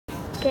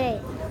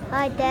Okay.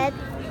 Hi, Dad.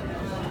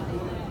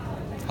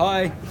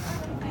 Hi.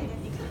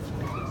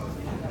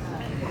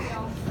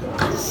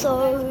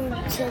 So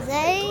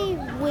today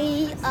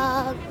we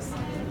are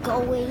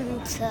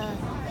going to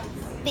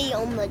be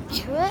on the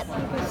trip.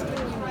 We're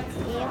staying at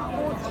the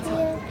airport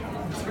here.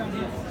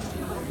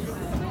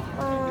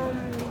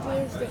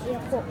 There's the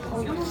airport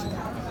poster.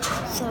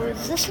 So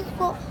this is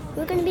what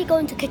we're going to be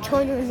going to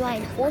Katona and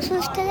riding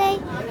horses today.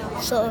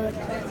 So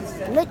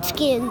let's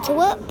get into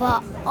it.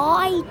 But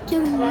I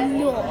do not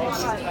need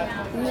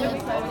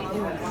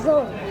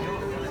road.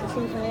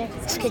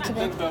 Let's get to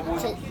bed.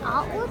 Is it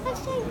artwork, I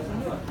think?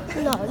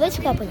 No, let's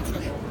grab one.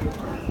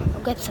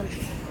 I'll grab some.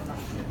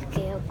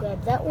 Okay, I'll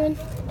grab that one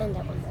and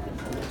that one.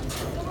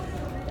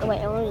 Oh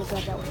wait, I already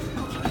grabbed that one.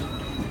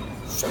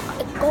 So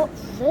I got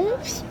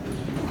this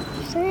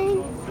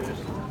thing.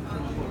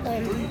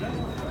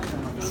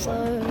 So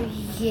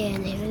yeah,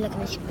 and have a look at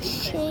this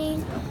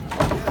machine.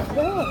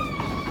 Whoa,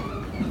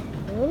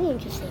 really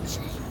interesting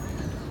thing.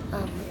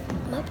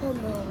 Map on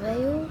the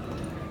rail.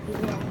 You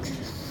like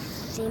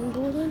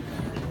assembling.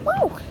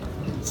 Whoa,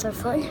 so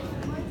fun.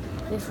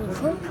 Really fun.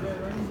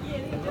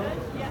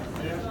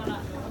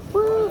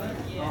 Woo!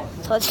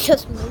 So it's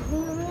just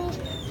moving around.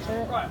 So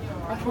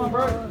I can go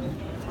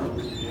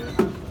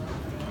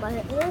by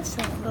this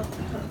and go.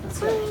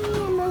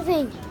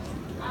 Moving.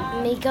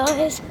 Me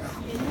guys.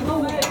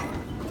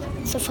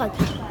 So fun.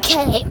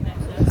 Okay.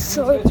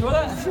 So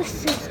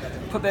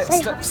this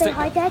is say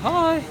hi, Dad.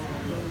 Hi.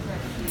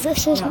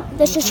 This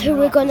is who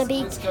we're gonna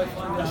be.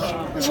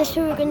 This is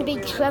who we're gonna be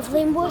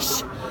traveling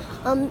with.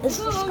 Is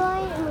this guy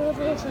and we have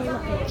this and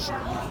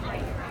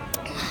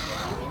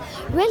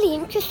really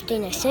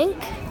interesting, I think.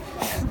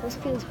 This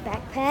feels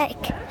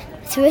backpack.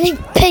 It's a really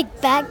big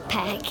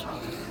backpack.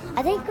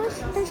 I think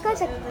those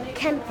guys are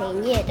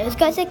camping. Yeah, those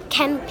guys are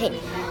camping.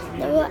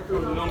 They were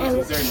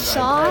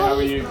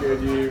outside.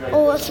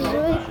 Oh, it's a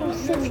really cool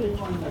city.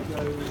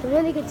 It's a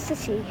really good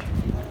city.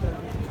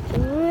 It's a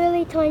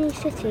really tiny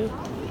city.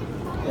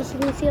 As you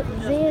can see up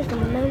there, the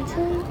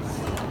mountains.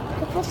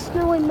 Look what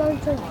snowy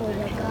mountains for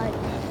that guy.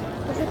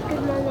 There's a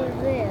good one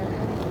over there.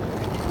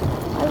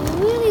 I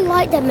really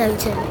like that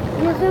mountain.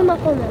 I'm gonna zoom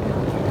up on that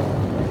mountain.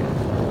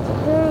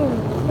 Boom,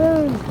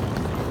 boom.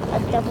 A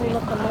double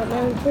look on that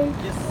mountain.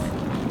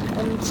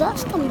 And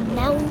that's the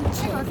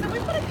mountain.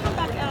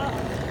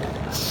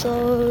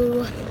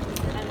 So,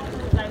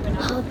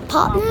 our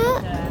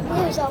partner,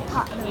 where's our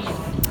partner?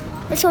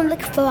 Let's go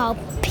look for our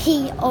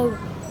P.O.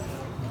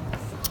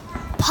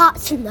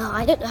 Partner.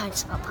 I don't know how to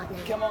spell partner.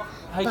 Come on.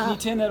 Hey, can you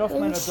turn that off,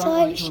 man?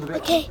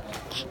 Okay.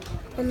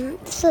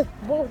 So,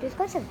 whoa, these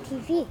guys have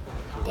TV.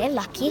 They're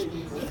lucky.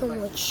 They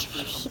can watch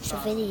heaps of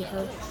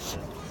videos.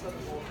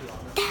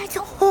 That's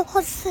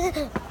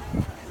awesome.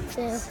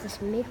 So, this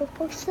maple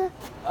poster.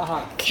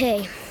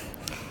 Okay.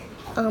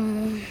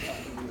 And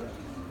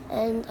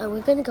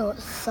we're gonna go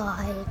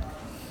outside.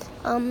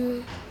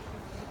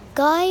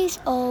 Guys,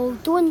 I'll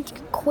do a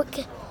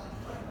quick.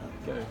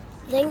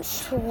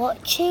 Thanks for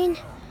watching.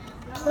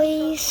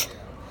 Please,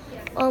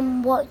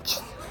 watch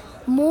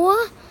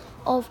more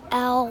of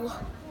our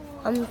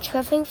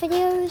traveling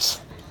videos.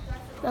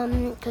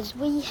 Because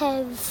we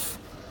have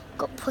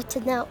got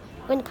putting out.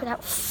 We're going to put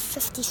out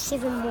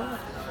 57 more.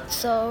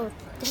 So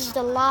this is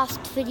the last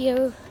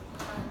video.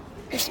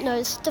 It's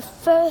the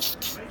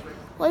first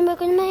one we're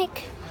going to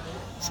make.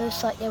 So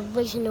it's like the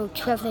original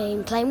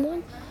traveling plane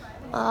one.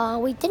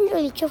 We didn't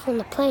really travel on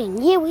the plane.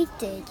 Yeah, we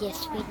did.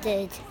 Yes, we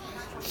did.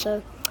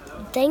 So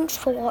thanks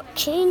for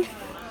watching.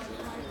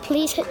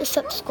 Please hit the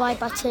subscribe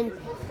button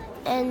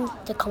and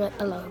the comment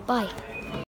below. Bye.